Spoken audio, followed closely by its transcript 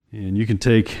And you can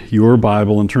take your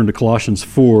Bible and turn to Colossians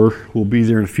 4. We'll be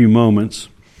there in a few moments.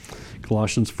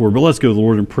 Colossians 4. But let's go to the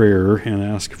Lord in prayer and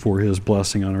ask for His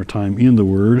blessing on our time in the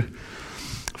Word.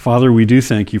 Father, we do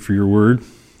thank you for your Word.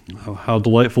 How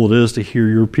delightful it is to hear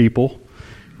your people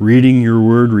reading your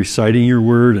Word, reciting your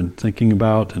Word, and thinking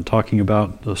about and talking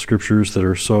about the Scriptures that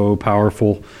are so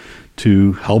powerful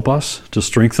to help us, to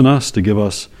strengthen us, to give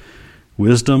us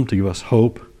wisdom, to give us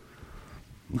hope.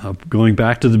 Going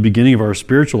back to the beginning of our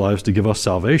spiritual lives to give us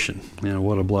salvation.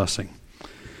 What a blessing.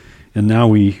 And now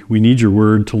we need your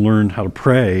word to learn how to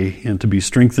pray and to be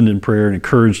strengthened in prayer and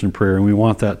encouraged in prayer, and we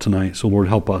want that tonight. So Lord,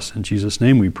 help us. In Jesus'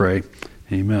 name we pray.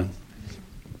 Amen.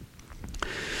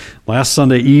 Last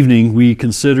Sunday evening, we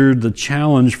considered the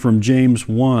challenge from James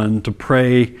 1 to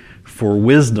pray for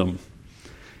wisdom.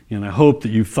 And I hope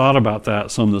that you've thought about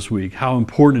that some this week, how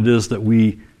important it is that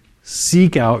we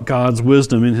seek out God's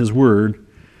wisdom in His Word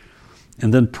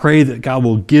and then pray that God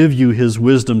will give you His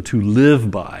wisdom to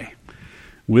live by,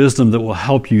 wisdom that will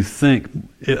help you think.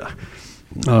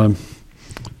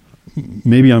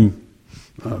 Maybe I'm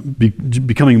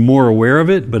becoming more aware of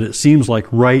it, but it seems like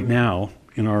right now,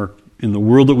 in the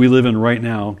world that we live in right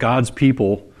now, God's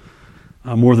people,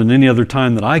 more than any other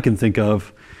time that I can think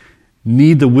of,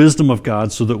 need the wisdom of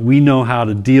God so that we know how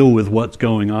to deal with what's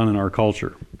going on in our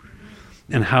culture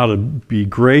and how to be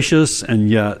gracious and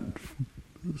yet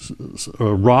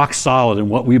rock solid in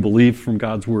what we believe from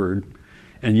God's Word,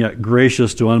 and yet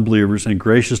gracious to unbelievers and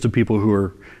gracious to people who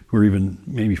are even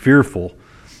maybe fearful,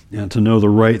 and to know the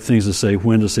right things to say,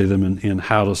 when to say them, and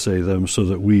how to say them, so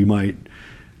that we might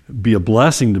be a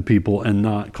blessing to people and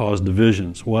not cause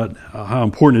divisions. How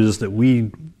important it is that we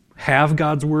have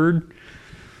God's Word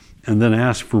and then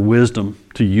ask for wisdom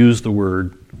to use the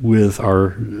Word with our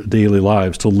daily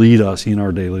lives, to lead us in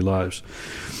our daily lives.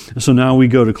 So now we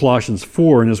go to Colossians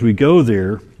 4, and as we go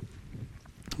there,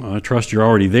 I trust you're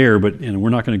already there, but we're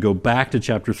not going to go back to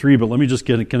chapter 3, but let me just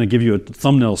kind of give you a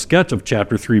thumbnail sketch of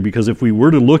chapter 3, because if we were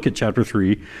to look at chapter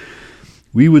 3,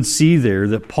 we would see there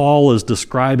that Paul is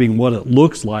describing what it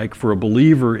looks like for a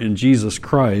believer in Jesus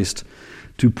Christ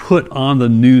to put on the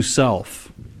new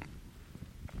self.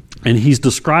 And he's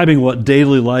describing what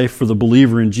daily life for the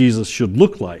believer in Jesus should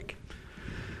look like.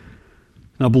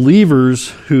 Now, believers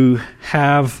who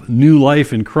have new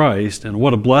life in Christ, and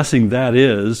what a blessing that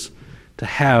is to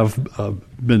have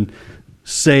been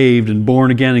saved and born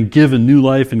again and given new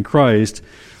life in Christ,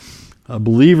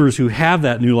 believers who have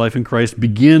that new life in Christ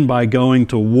begin by going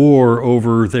to war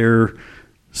over their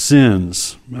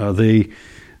sins.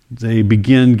 They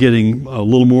begin getting a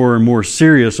little more and more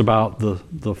serious about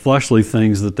the fleshly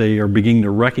things that they are beginning to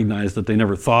recognize that they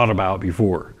never thought about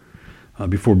before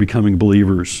becoming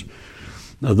believers.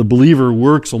 The believer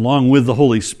works along with the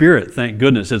Holy Spirit, thank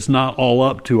goodness. It's not all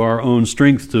up to our own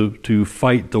strength to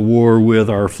fight the war with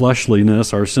our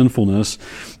fleshliness, our sinfulness.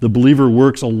 The believer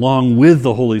works along with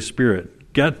the Holy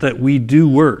Spirit. Get that we do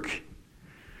work.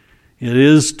 It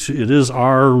is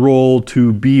our role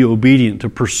to be obedient, to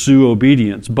pursue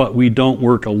obedience, but we don't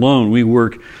work alone. We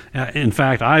work, in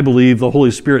fact, I believe the Holy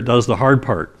Spirit does the hard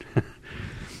part.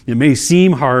 It may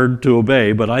seem hard to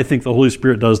obey, but I think the Holy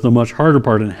Spirit does the much harder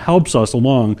part and helps us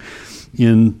along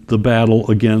in the battle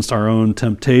against our own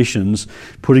temptations,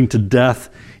 putting to death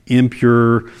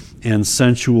impure and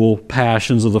sensual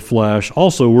passions of the flesh,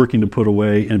 also working to put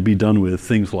away and be done with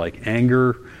things like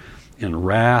anger and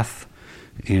wrath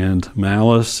and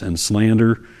malice and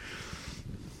slander.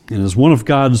 And as one of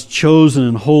God's chosen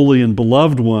and holy and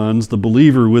beloved ones, the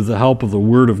believer, with the help of the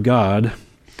Word of God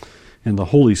and the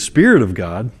Holy Spirit of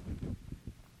God,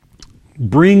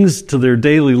 brings to their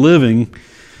daily living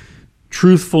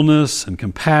truthfulness and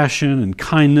compassion and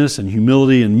kindness and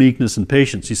humility and meekness and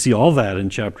patience. You see all that in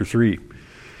chapter 3.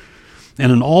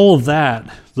 And in all of that,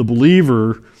 the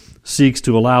believer seeks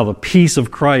to allow the peace of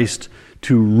Christ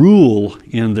to rule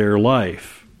in their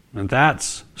life. And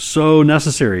that's so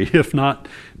necessary, if not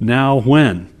now,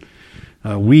 when?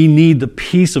 We need the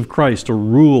peace of Christ to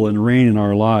rule and reign in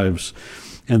our lives.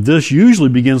 And this usually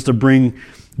begins to bring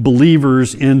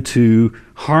believers into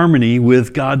harmony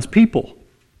with God's people,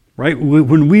 right?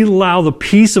 When we allow the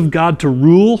peace of God to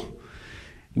rule,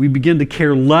 we begin to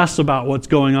care less about what's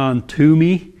going on to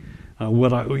me,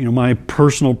 my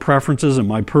personal preferences and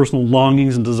my personal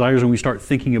longings and desires, and we start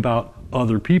thinking about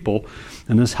other people.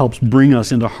 And this helps bring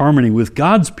us into harmony with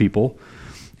God's people.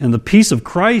 And the peace of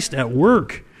Christ at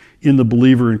work in the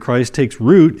believer in Christ takes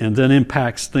root and then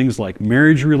impacts things like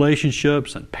marriage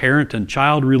relationships and parent and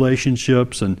child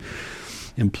relationships and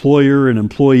employer and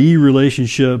employee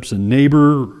relationships and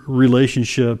neighbor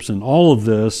relationships, and all of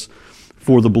this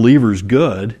for the believer's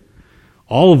good,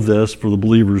 all of this for the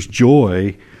believer's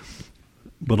joy,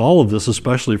 but all of this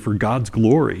especially for God's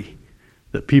glory,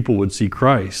 that people would see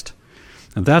Christ.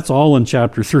 And that's all in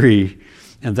chapter 3,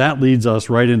 and that leads us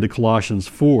right into Colossians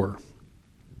 4.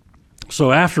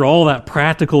 So after all that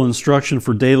practical instruction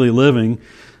for daily living,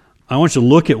 I want you to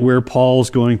look at where Paul's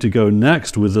going to go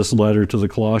next with this letter to the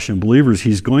Colossian believers.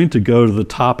 He's going to go to the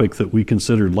topic that we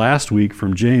considered last week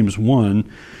from James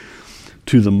 1,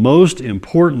 to the most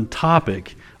important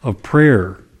topic of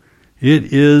prayer.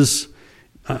 It is,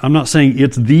 I'm not saying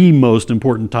it's the most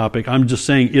important topic, I'm just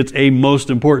saying it's a most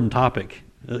important topic.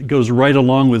 It goes right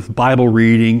along with Bible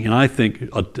reading, and I think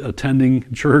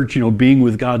attending church, being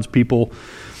with God's people.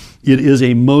 It is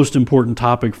a most important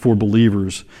topic for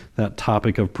believers, that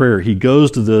topic of prayer. He goes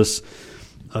to this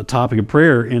topic of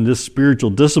prayer and this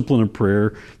spiritual discipline of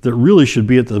prayer that really should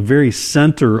be at the very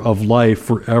center of life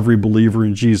for every believer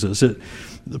in Jesus.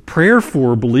 The prayer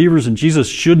for believers in Jesus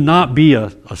should not be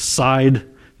a side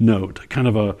note, kind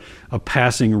of a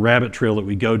passing rabbit trail that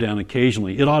we go down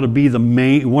occasionally. It ought to be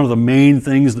one of the main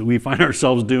things that we find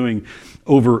ourselves doing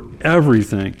over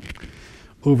everything.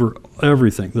 Over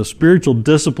everything. The spiritual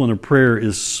discipline of prayer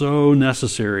is so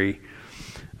necessary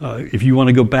if you want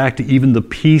to go back to even the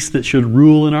peace that should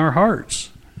rule in our hearts.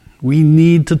 We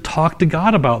need to talk to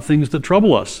God about things that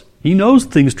trouble us. He knows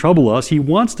things trouble us. He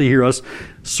wants to hear us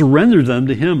surrender them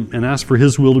to Him and ask for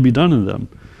His will to be done in them.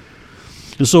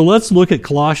 And so let's look at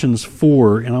Colossians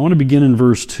 4, and I want to begin in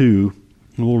verse 2,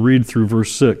 and we'll read through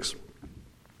verse 6.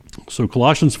 So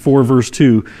Colossians 4, verse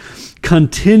 2,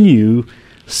 continue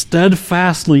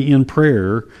steadfastly in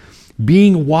prayer,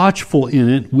 being watchful in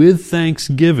it with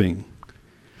thanksgiving.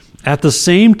 At the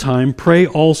same time, pray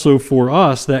also for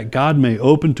us that God may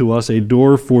open to us a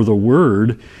door for the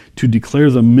word to declare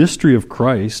the mystery of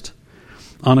Christ,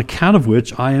 on account of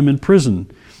which I am in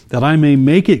prison, that I may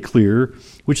make it clear,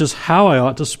 which is how I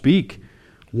ought to speak.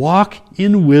 Walk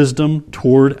in wisdom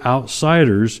toward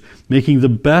outsiders, making the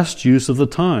best use of the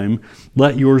time.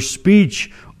 Let your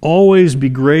speech always be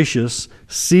gracious,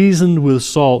 seasoned with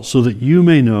salt, so that you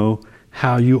may know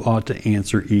how you ought to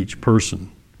answer each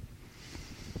person.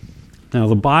 Now,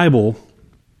 the Bible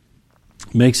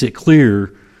makes it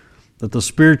clear that the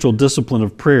spiritual discipline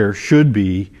of prayer should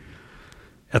be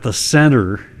at the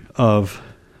center of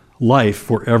life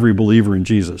for every believer in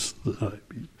Jesus.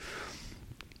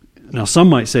 Now, some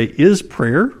might say, is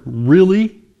prayer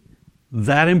really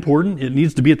that important? It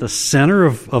needs to be at the center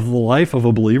of the life of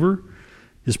a believer?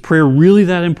 Is prayer really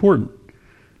that important?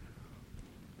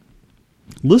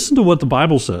 Listen to what the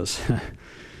Bible says.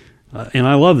 And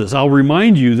I love this. I'll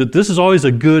remind you that this is always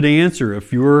a good answer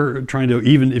if you're trying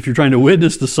to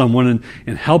witness to someone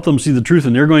and help them see the truth,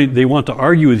 and they want to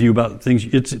argue with you about things.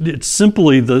 It's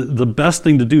simply the best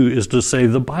thing to do is to say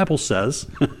the Bible says,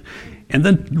 and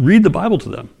then read the Bible to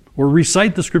them or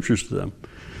recite the scriptures to them.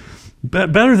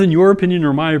 Better than your opinion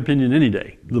or my opinion any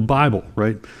day. The Bible,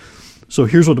 right? So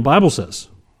here's what the Bible says.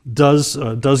 Does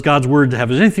God's word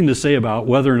have anything to say about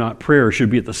whether or not prayer should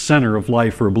be at the center of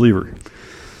life for a believer?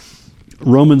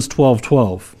 Romans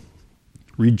 12:12.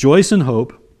 Rejoice in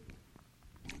hope,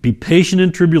 be patient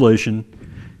in tribulation,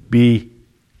 be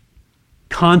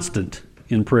constant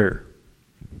in prayer.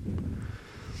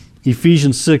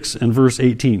 Ephesians 6 and verse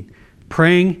 18.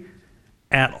 Praying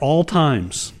at all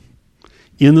times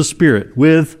in the Spirit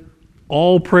with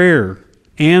all prayer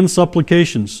and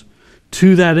supplications.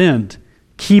 To that end,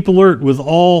 keep alert with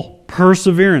all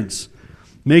perseverance,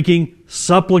 making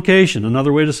supplication,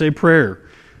 another way to say prayer,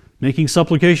 making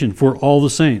supplication for all the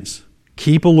saints.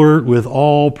 Keep alert with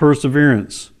all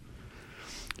perseverance.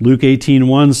 Luke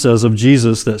 18:1 says of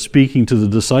Jesus that speaking to the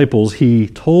disciples, He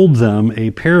told them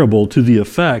a parable to the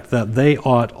effect that they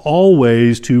ought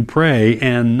always to pray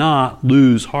and not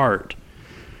lose heart.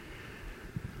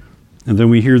 And then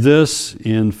we hear this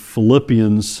in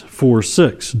Philippians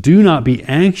 4:6. Do not be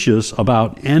anxious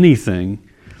about anything,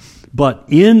 but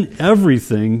in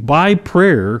everything, by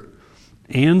prayer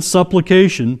and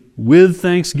supplication, with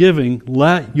thanksgiving,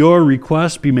 let your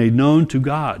requests be made known to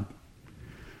God.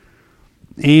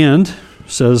 And,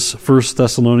 says 1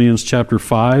 Thessalonians chapter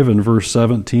 5 and verse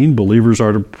 17, believers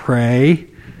are to pray.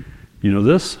 You know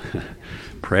this?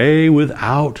 Pray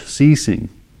without ceasing.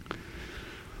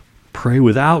 Pray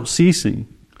without ceasing.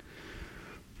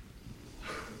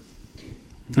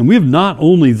 And we have not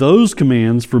only those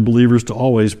commands for believers to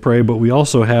always pray, but we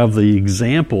also have the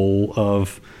example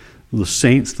of the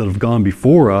saints that have gone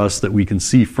before us that we can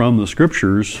see from the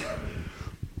Scriptures.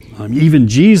 Even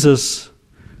Jesus,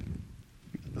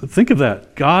 think of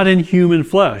that, God in human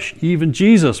flesh, even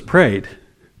Jesus prayed.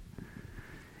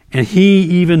 And He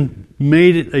even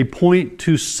made it a point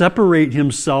to separate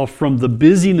Himself from the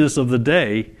busyness of the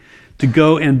day to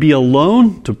go and be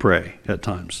alone to pray at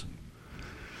times.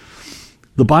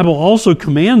 The Bible also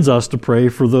commands us to pray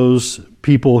for those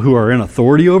people who are in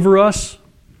authority over us.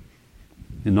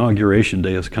 Inauguration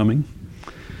Day is coming.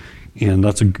 And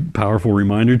that's a powerful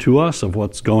reminder to us of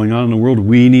what's going on in the world.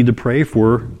 We need to pray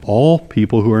for all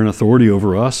people who are in authority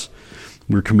over us.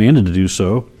 We're commanded to do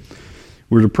so.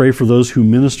 We're to pray for those who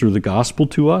minister the gospel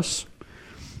to us.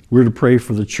 We're to pray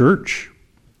for the church.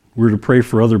 We're to pray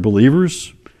for other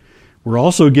believers. We're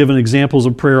also given examples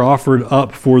of prayer offered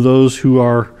up for those who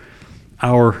are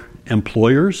our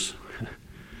employers.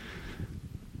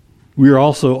 We are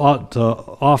also ought to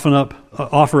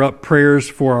offer up prayers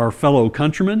for our fellow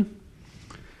countrymen,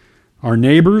 our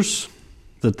neighbors,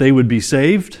 that they would be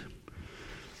saved.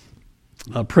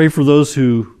 Pray for those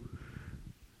who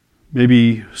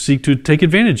maybe seek to take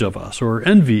advantage of us or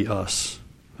envy us.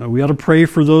 We ought to pray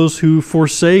for those who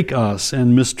forsake us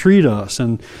and mistreat us,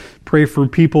 and pray for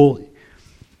people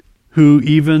who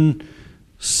even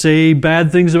say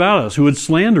bad things about us, who would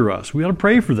slander us. We ought to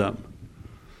pray for them.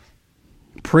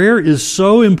 Prayer is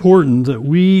so important that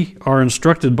we are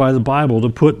instructed by the Bible to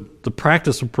put the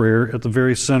practice of prayer at the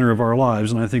very center of our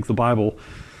lives, and I think the Bible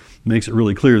makes it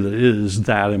really clear that it is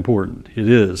that important. It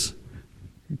is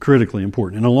critically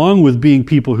important. And along with being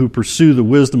people who pursue the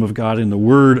wisdom of God in the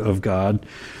Word of God,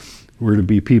 we're to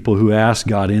be people who ask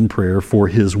God in prayer for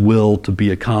His will to be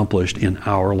accomplished in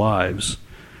our lives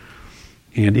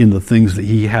and in the things that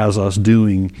He has us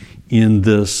doing in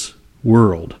this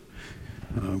world.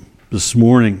 This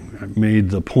morning I made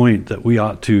the point that we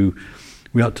ought to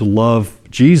love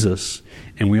Jesus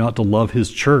and we ought to love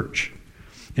His church.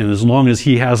 And as long as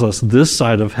He has us this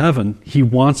side of heaven, He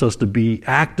wants us to be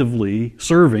actively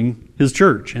serving His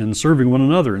church and serving one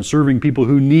another and serving people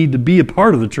who need to be a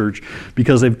part of the church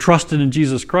because they've trusted in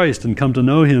Jesus Christ and come to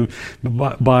know Him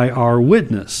by our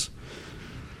witness.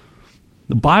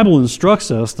 The Bible instructs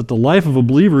us that the life of a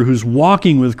believer who's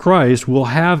walking with Christ will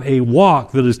have a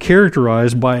walk that is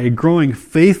characterized by a growing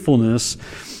faithfulness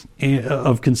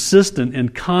of consistent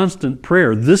and constant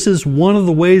prayer. This is one of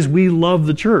the ways we love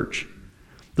the church.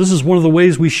 This is one of the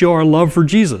ways we show our love for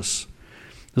Jesus,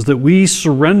 is that we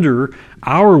surrender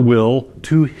our will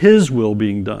to His will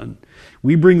being done.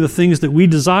 We bring the things that we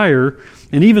desire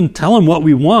and even tell Him what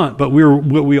we want, but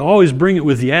we always bring it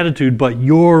with the attitude, but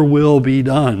your will be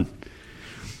done.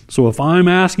 So if I'm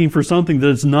asking for something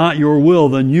that's not your will,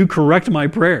 then you correct my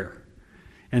prayer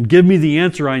and give me the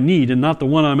answer I need and not the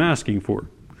one I'm asking for.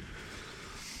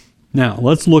 Now,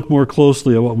 let's look more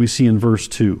closely at what we see in verse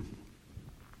 2.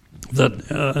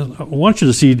 I want you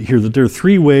to see here that there are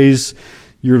three ways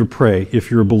you're to pray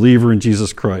if you're a believer in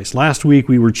Jesus Christ. Last week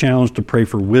we were challenged to pray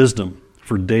for wisdom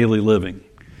for daily living.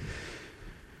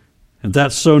 And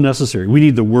that's so necessary. We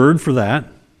need the Word for that,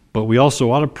 but we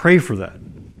also ought to pray for that.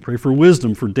 Pray for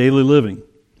wisdom for daily living.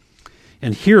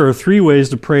 And here are three ways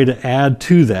to pray to add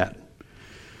to that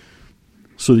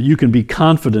so that you can be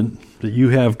confident that you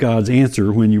have God's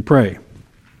answer when you pray.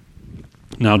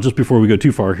 Now, just before we go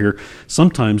too far here,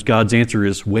 sometimes God's answer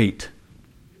is wait.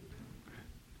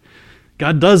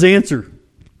 God does answer.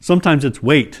 Sometimes it's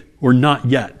wait or not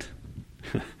yet.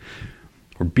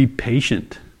 Or be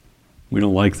patient. We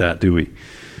don't like that, do we?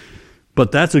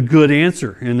 But that's a good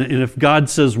answer. And if God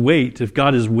says wait, if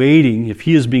God is waiting, if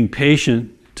He is being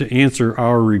patient to answer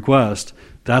our request,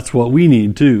 that's what we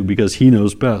need too, because He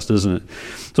knows best, isn't it?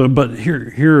 So, but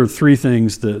here are three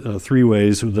ways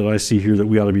that I see here that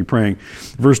we ought to be praying.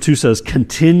 Verse 2 says,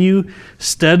 continue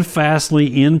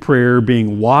steadfastly in prayer,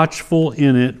 being watchful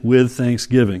in it with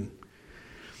thanksgiving.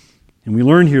 And we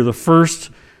learn here the first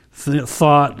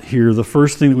thought here, the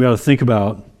first thing that we ought to think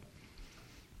about,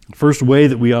 the first way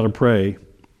that we ought to pray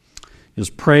is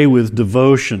pray with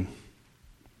devotion.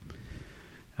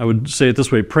 I would say it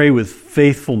this way, pray with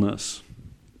faithfulness.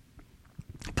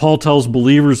 Paul tells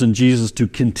believers in Jesus to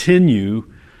continue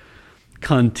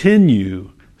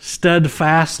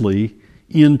steadfastly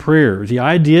in prayer. The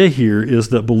idea here is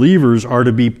that believers are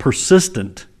to be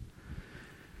persistent.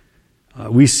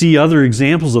 We see other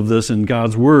examples of this in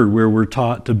God's Word where we're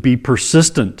taught to be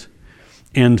persistent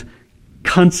and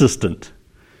consistent.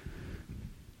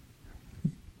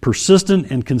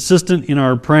 Persistent and consistent in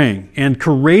our praying, and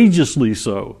courageously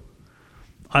so.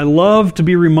 I love to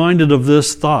be reminded of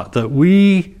this thought, that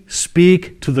we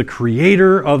speak to the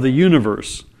Creator of the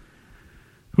universe,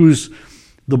 who's,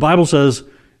 the Bible says,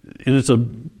 and it's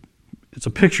a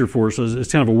picture for us,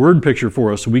 it's kind of a word picture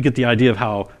for us, so we get the idea of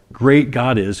how great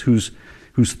God is, whose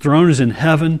throne is in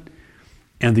heaven,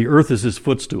 and the earth is His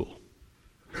footstool.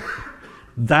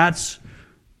 That's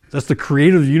the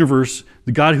Creator of the universe,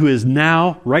 the God who is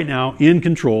now, right now, in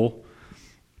control.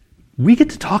 we get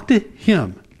to talk to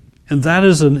Him. And that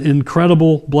is an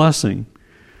incredible blessing.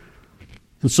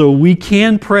 And so we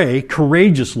can pray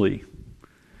courageously.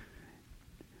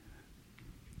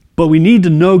 But we need to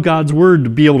know God's Word to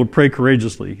be able to pray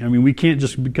courageously. I mean, we can't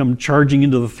just become charging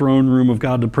into the throne room of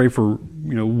God to pray for,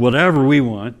 whatever we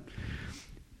want,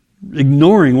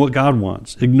 ignoring what God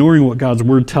wants, ignoring what God's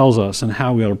Word tells us and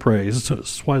how we ought to pray.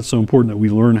 That's why it's so important that we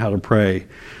learn how to pray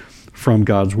from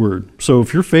God's Word. So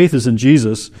if your faith is in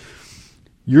Jesus,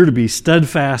 you're to be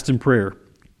steadfast in prayer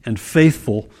and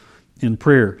faithful in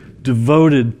prayer,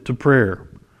 devoted to prayer.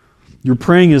 Your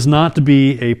praying is not to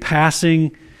be a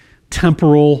passing,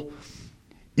 temporal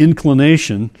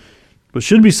inclination, but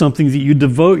should be something that you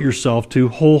devote yourself to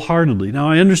wholeheartedly. Now,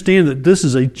 I understand that this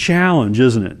is a challenge,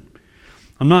 isn't it?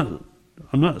 I'm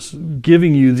not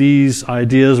giving you these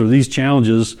ideas or these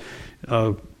challenges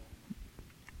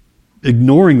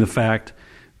ignoring the fact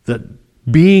that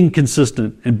being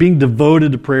consistent and being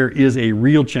devoted to prayer is a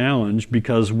real challenge,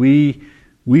 because we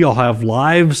all have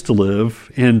lives to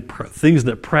live and things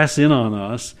that press in on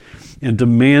us and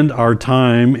demand our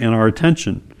time and our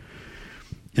attention.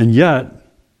 And yet,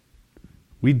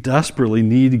 we desperately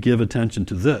need to give attention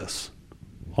to this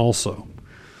also.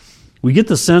 We get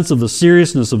the sense of the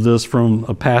seriousness of this from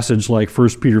a passage like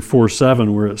 1 Peter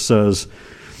 4:7, where it says,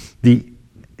 "The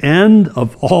end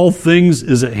of all things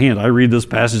is at hand." I read this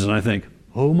passage and I think,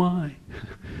 oh my,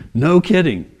 no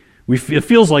kidding. It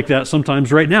feels like that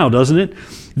sometimes right now, doesn't it?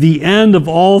 The end of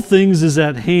all things is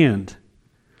at hand.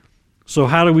 So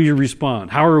how do we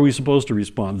respond? How are we supposed to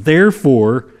respond?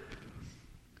 Therefore,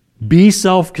 be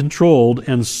self-controlled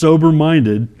and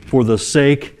sober-minded for the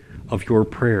sake of your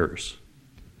prayers.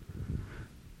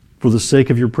 For the sake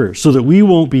of your prayers. So that we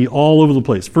won't be all over the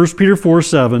place. 1 Peter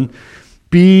 4:7,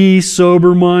 be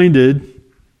sober-minded.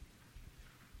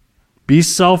 Be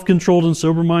self-controlled and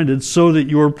sober-minded so that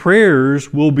your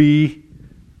prayers will be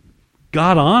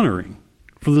God-honoring.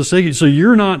 For the sake of, so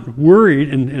you're not worried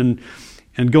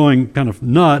and going kind of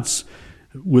nuts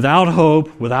without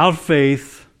hope, without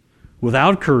faith,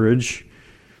 without courage,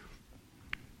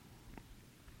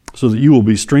 so that you will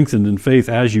be strengthened in faith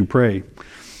as you pray.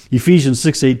 Ephesians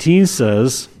 6:18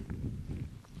 says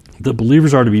that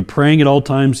believers are to be praying at all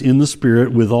times in the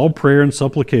Spirit with all prayer and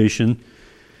supplication.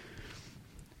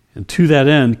 And to that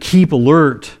end, keep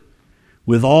alert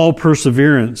with all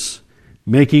perseverance,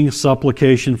 making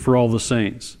supplication for all the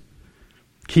saints.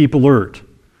 Keep alert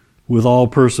with all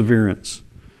perseverance.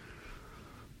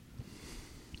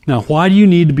 Now, why do you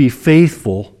need to be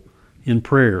faithful in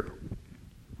prayer?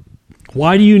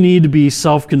 Why do you need to be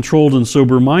self-controlled and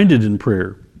sober-minded in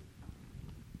prayer?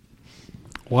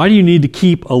 Why do you need to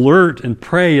keep alert and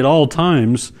pray at all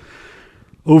times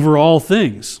over all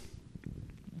things?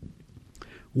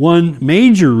 One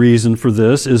major reason for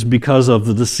this is because of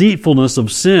the deceitfulness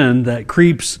of sin that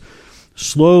creeps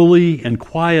slowly and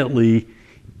quietly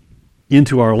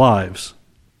into our lives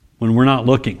when we're not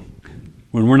looking,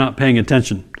 when we're not paying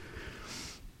attention.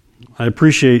 I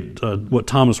appreciate what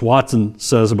Thomas Watson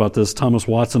says about this. Thomas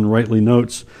Watson rightly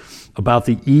notes about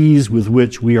the ease with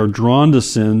which we are drawn to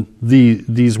sin,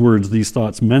 these words, these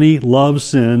thoughts. Many love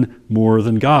sin more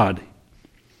than God.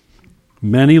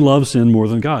 Many love sin more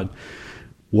than God.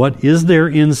 What is there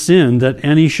in sin that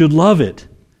any should love it?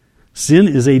 Sin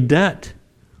is a debt.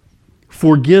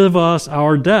 Forgive us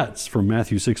our debts, from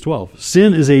Matthew 6:12.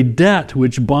 Sin is a debt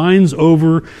which binds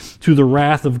over to the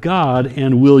wrath of God.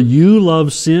 And will you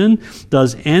love sin?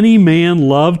 Does any man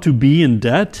love to be in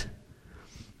debt?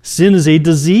 Sin is a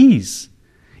disease.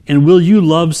 And will you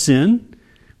love sin?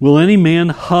 Will any man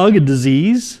hug a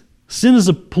disease? Sin is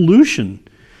a pollution.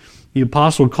 The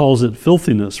apostle calls it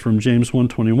filthiness from James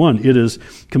 1:21. It is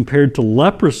compared to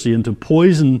leprosy and to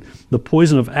poison, the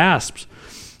poison of asps.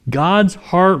 God's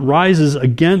heart rises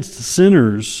against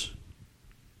sinners.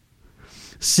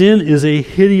 Sin is a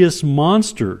hideous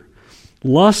monster.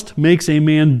 Lust makes a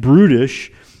man brutish.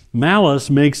 Malice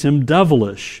makes him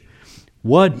devilish.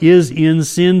 What is in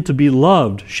sin to be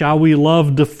loved? Shall we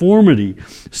love deformity?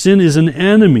 Sin is an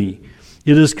enemy.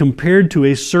 It is compared to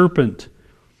a serpent.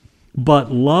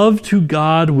 But love to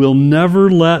God will never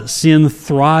let sin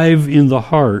thrive in the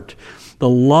heart. The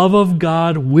love of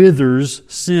God withers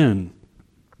sin.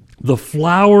 The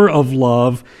flower of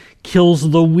love kills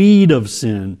the weed of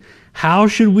sin. How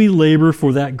should we labor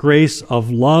for that grace of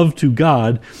love to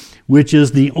God, which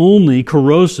is the only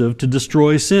corrosive to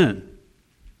destroy sin?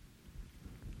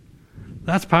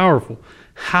 That's powerful.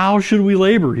 How should we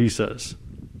labor, he says.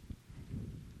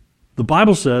 The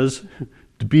Bible says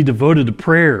to be devoted to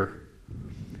prayer.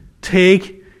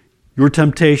 Take your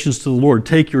temptations to the Lord.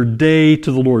 Take your day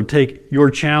to the Lord. Take your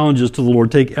challenges to the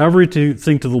Lord. Take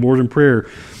everything to the Lord in prayer.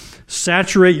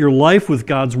 Saturate your life with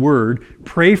God's Word.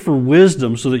 Pray for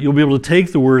wisdom so that you'll be able to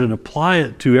take the Word and apply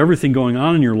it to everything going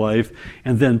on in your life,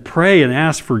 and then pray and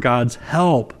ask for God's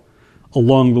help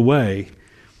along the way.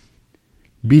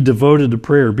 Be devoted to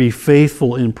prayer. Be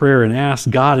faithful in prayer and ask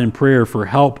God in prayer for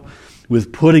help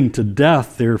with putting to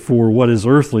death, therefore, what is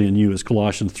earthly in you, as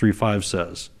Colossians 3:5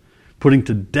 says. Putting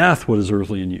to death what is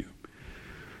earthly in you.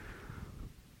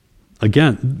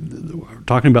 Again, we're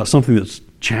talking about something that's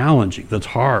challenging, that's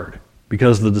hard,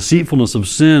 because the deceitfulness of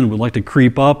sin would like to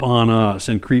creep up on us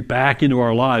and creep back into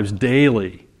our lives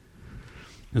daily.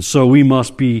 And so we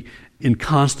must be in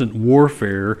constant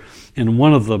warfare, and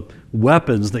one of the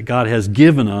weapons that God has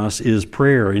given us is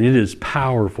prayer, and it is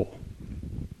powerful.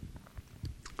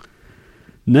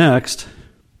 Next,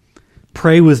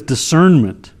 pray with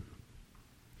discernment.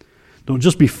 Don't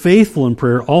just be faithful in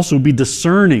prayer, also be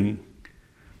discerning.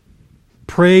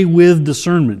 Pray with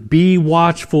discernment. Be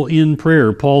watchful in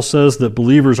prayer. Paul says that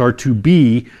believers are to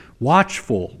be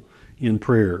watchful in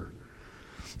prayer.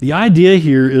 The idea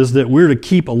here is that we're to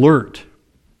keep alert.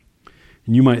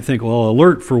 And you might think, well,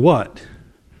 alert for what?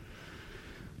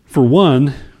 For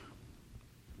one,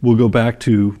 we'll go back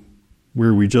to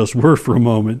where we just were for a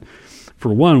moment. For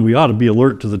one, we ought to be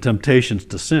alert to the temptations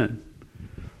to sin.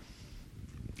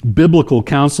 Biblical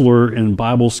counselor and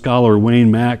Bible scholar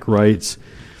Wayne Mack writes,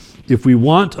 if we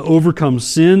want to overcome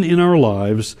sin in our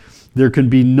lives, there can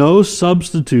be no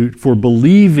substitute for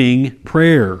believing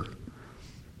prayer.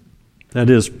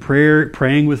 That is,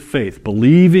 praying with faith,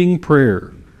 believing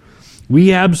prayer.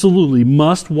 We absolutely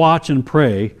must watch and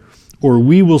pray, or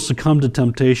we will succumb to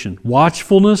temptation.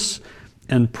 Watchfulness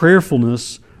and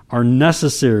prayerfulness are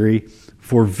necessary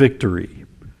for victory.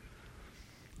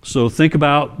 So think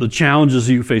about the challenges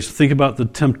you face. Think about the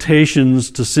temptations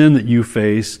to sin that you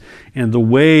face. And the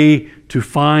way to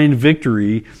find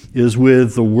victory is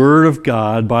with the Word of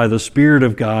God, by the Spirit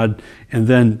of God, and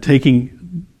then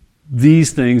taking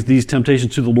these things, these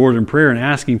temptations to the Lord in prayer and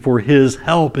asking for His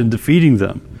help in defeating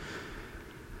them.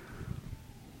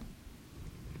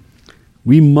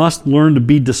 We must learn to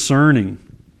be discerning.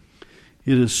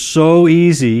 It is so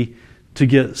easy to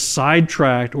get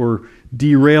sidetracked or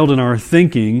derailed in our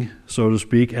thinking, so to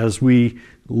speak, as we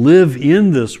live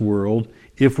in this world,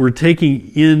 if we're taking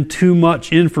in too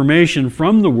much information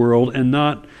from the world and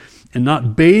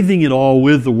not bathing it all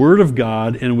with the Word of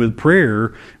God and with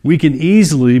prayer, we can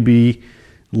easily be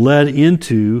led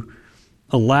into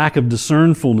a lack of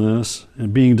discernfulness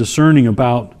and being discerning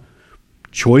about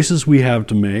choices we have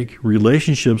to make,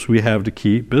 relationships we have to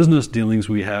keep, business dealings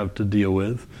we have to deal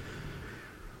with.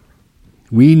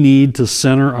 We need to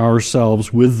center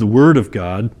ourselves with the Word of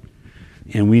God,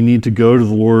 and we need to go to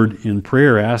the Lord in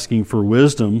prayer, asking for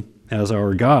wisdom as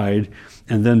our guide,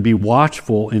 and then be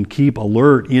watchful and keep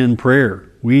alert in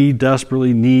prayer. We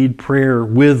desperately need prayer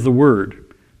with the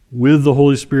Word, with the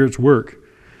Holy Spirit's work.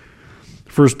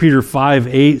 1 Peter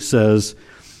 5:8 says,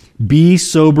 be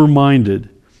sober-minded,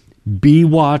 be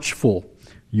watchful.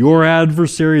 Your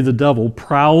adversary, the devil,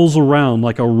 prowls around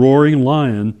like a roaring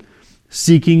lion,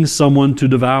 seeking someone to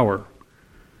devour.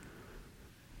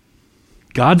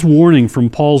 God's warning from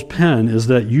Paul's pen is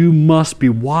that you must be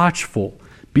watchful,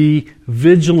 be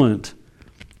vigilant,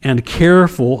 and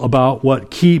careful about what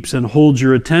keeps and holds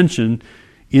your attention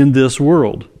in this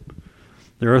world.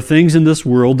 There are things in this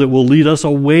world that will lead us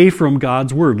away from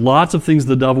God's Word. Lots of things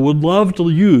the devil would love to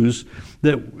use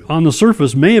that on the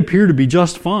surface may appear to be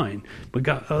just fine,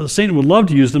 but Satan would love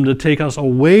to use them to take us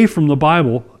away from the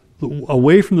Bible,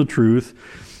 away from the truth,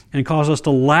 and cause us to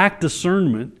lack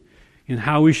discernment in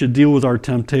how we should deal with our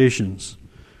temptations.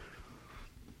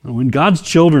 When God's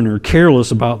children are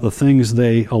careless about the things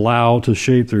they allow to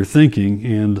shape their thinking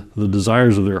and the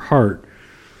desires of their heart,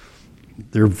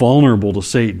 they're vulnerable to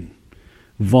Satan,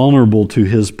 vulnerable to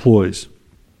his ploys.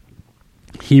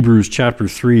 Hebrews chapter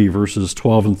 3, verses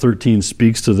 12 and 13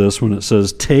 speaks to this when it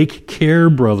says, take care,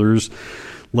 brothers,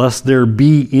 lest there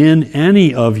be in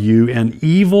any of you an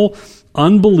evil,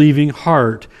 unbelieving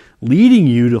heart, leading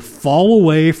you to fall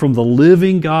away from the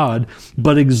living God,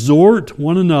 but exhort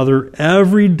one another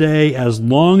every day as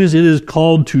long as it is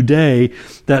called today,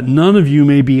 that none of you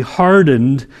may be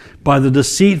hardened by the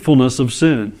deceitfulness of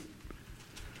sin.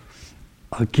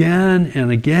 Again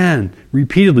and again,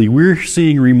 repeatedly, we're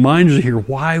seeing reminders here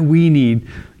why we need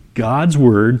God's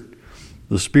Word,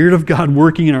 the Spirit of God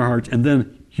working in our hearts, and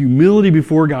then humility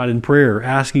before God in prayer,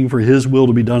 asking for His will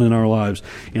to be done in our lives,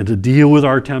 and to deal with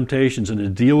our temptations, and to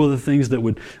deal with the things that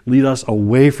would lead us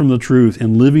away from the truth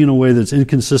and living in a way that's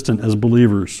inconsistent as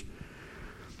believers.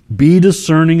 Be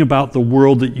discerning about the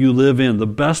world that you live in. The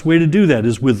best way to do that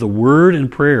is with the Word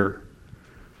and prayer.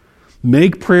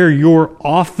 Make prayer your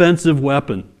offensive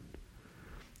weapon.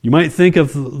 You might think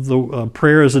of the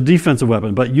prayer as a defensive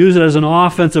weapon, but use it as an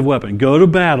offensive weapon. Go to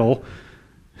battle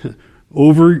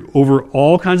over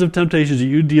all kinds of temptations that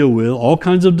you deal with, all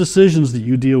kinds of decisions that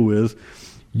you deal with.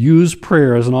 Use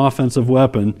prayer as an offensive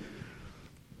weapon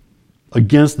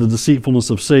against the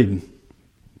deceitfulness of Satan.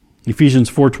 Ephesians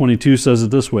 4:22 says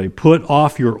it this way, "Put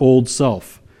off your old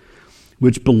self,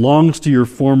 which belongs to your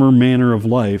former manner of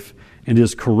life and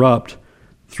is corrupt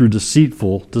through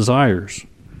deceitful desires."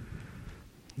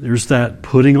 There's that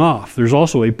putting off. There's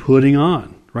also a putting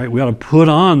on, right? We ought to put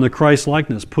on the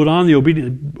Christ-likeness, put on the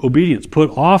obedience, put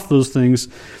off those things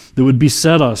that would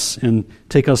beset us and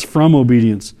take us from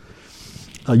obedience.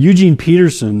 Eugene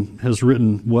Peterson has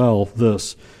written well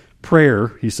this.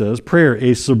 Prayer, he says, prayer,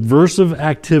 a subversive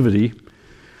activity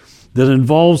that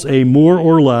involves a more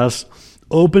or less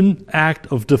open act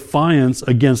of defiance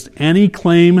against any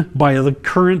claim by the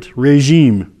current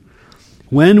regime.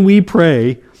 When we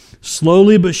pray,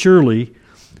 slowly but surely,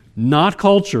 not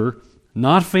culture,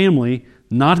 not family,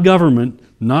 not government,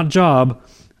 not job,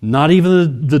 not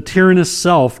even the tyrannous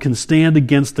self can stand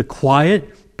against the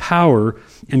quiet power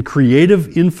and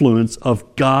creative influence of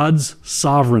God's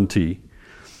sovereignty.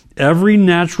 Every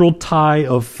natural tie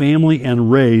of family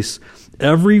and race,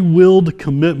 every willed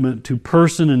commitment to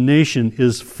person and nation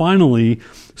is finally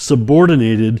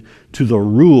subordinated to the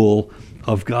rule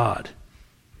of God.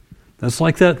 That's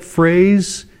like that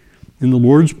phrase in the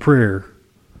Lord's Prayer,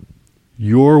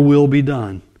 your will be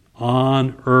done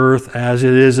on earth as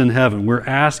it is in heaven. We're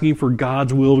asking for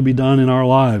God's will to be done in our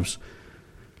lives.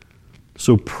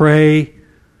 So pray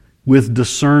with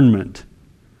discernment.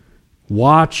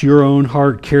 Watch your own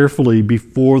heart carefully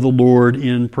before the Lord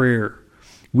in prayer.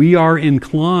 We are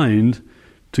inclined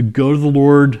to go to the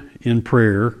Lord in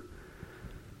prayer,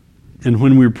 and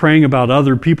when we're praying about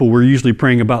other people, we're usually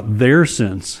praying about their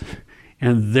sins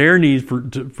and their need for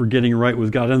getting right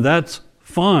with God. And that's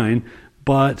fine,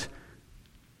 but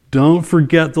don't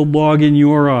forget the log in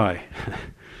your eye.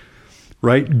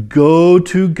 Right? Go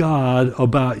to God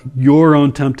about your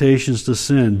own temptations to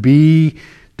sin. Be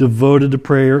devoted to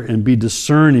prayer and be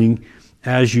discerning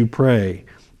as you pray.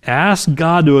 Ask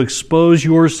God to expose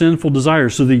your sinful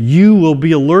desires so that you will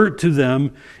be alert to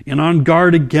them and on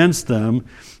guard against them,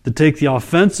 to take the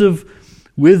offensive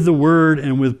with the Word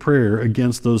and with prayer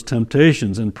against those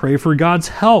temptations, and pray for God's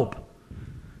help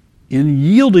in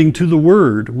yielding to the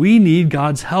Word. We need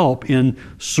God's help in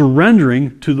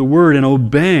surrendering to the Word and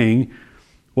obeying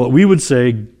what we would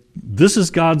say, this is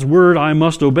God's Word, I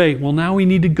must obey. Well, now we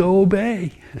need to go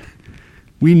obey.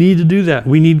 We need to do that.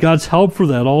 We need God's help for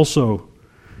that also.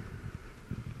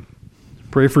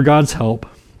 Pray for God's help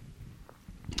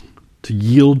to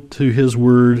yield to His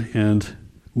Word and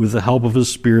with the help of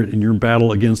His Spirit in your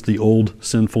battle against the old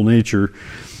sinful nature.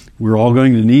 We're all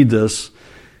going to need this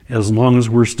as long as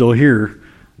we're still here,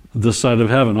 this side of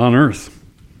heaven, on earth.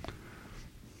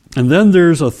 And then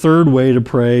there's a third way to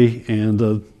pray, and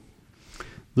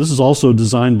this is also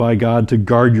designed by God to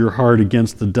guard your heart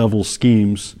against the devil's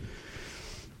schemes.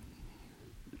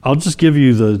 I'm just going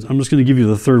to give you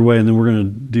the third way, and then we're going to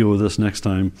deal with this next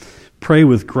time. Pray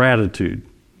with gratitude.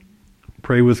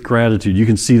 Pray with gratitude. You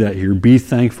can see that here. Be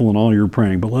thankful in all you're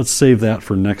praying. But let's save that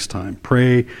for next time.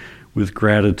 Pray with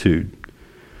gratitude.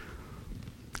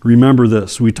 Remember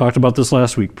this. We talked about this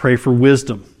last week. Pray for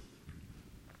wisdom.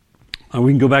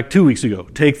 We can go back 2 weeks ago.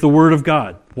 Take the Word of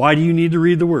God. Why do you need to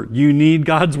read the Word? You need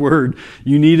God's Word.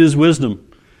 You need His wisdom.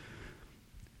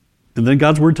 And then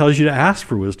God's Word tells you to ask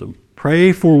for wisdom.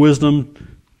 Pray for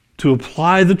wisdom to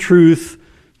apply the truth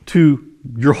to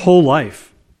your whole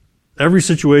life. Every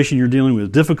situation you're dealing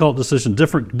with, difficult decisions,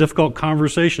 difficult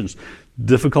conversations,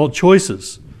 difficult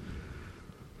choices.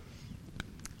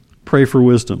 Pray for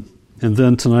wisdom. And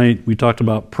then tonight we talked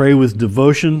about pray with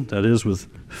devotion, that is with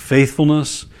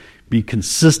faithfulness. Be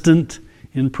consistent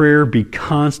in prayer, be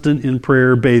constant in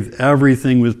prayer, bathe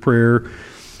everything with prayer.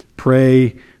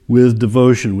 Pray with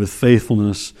devotion, with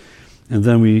faithfulness. And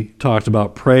then we talked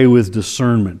about pray with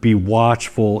discernment, be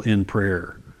watchful in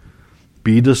prayer.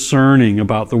 Be discerning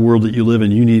about the world that you live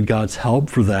in. You need God's help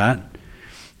for that.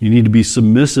 You need to be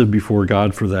submissive before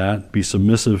God for that. Be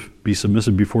submissive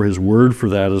before His Word for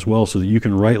that as well, so that you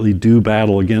can rightly do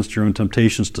battle against your own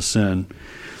temptations to sin.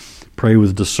 Pray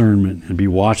with discernment and be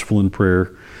watchful in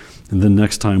prayer. And then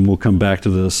next time we'll come back to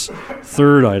this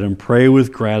third item. Pray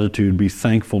with gratitude. Be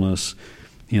thankfulness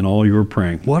in all your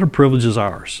praying. What a privilege is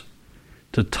ours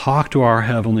to talk to our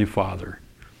Heavenly Father,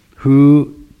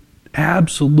 who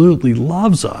absolutely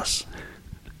loves us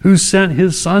who sent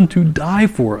his Son to die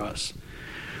for us,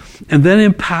 and then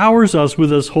empowers us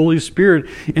with his Holy Spirit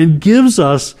and gives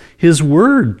us his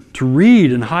word to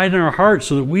read and hide in our hearts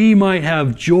so that we might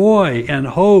have joy and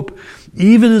hope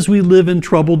even as we live in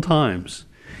troubled times,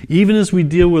 even as we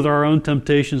deal with our own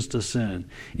temptations to sin,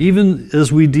 even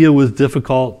as we deal with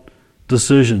difficult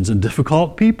decisions and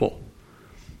difficult people.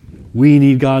 We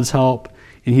need God's help,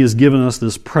 and he has given us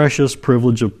this precious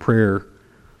privilege of prayer.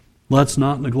 Let's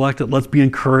not neglect it. Let's be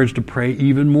encouraged to pray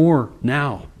even more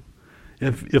now.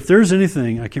 If there's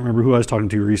anything, I can't remember who I was talking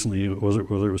to recently, whether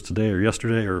it was today or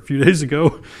yesterday or a few days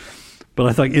ago, but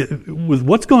I thought, with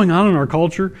what's going on in our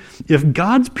culture, if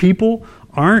God's people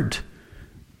aren't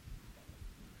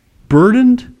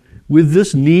burdened with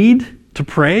this need to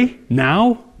pray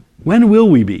now, when will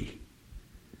we be?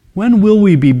 When will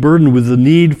we be burdened with the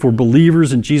need for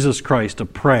believers in Jesus Christ to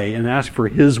pray and ask for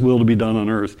his will to be done on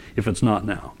earth if it's not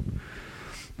now?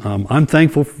 I'm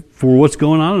thankful for what's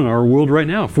going on in our world right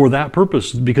now for that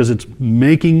purpose, because it's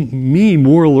making me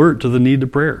more alert to the need to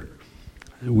prayer.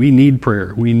 We need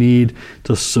prayer. We need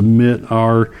to submit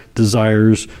our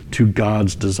desires to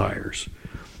God's desires.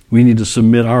 We need to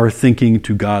submit our thinking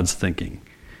to God's thinking.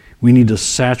 We need to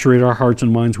saturate our hearts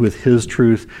and minds with his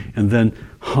truth and then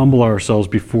humble ourselves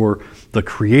before the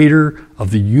creator of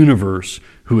the universe,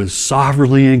 who is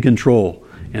sovereignly in control,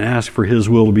 and ask for his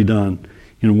will to be done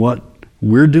in what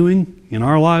we're doing in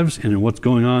our lives and in what's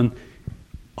going on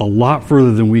a lot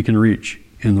further than we can reach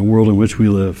in the world in which we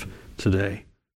live today.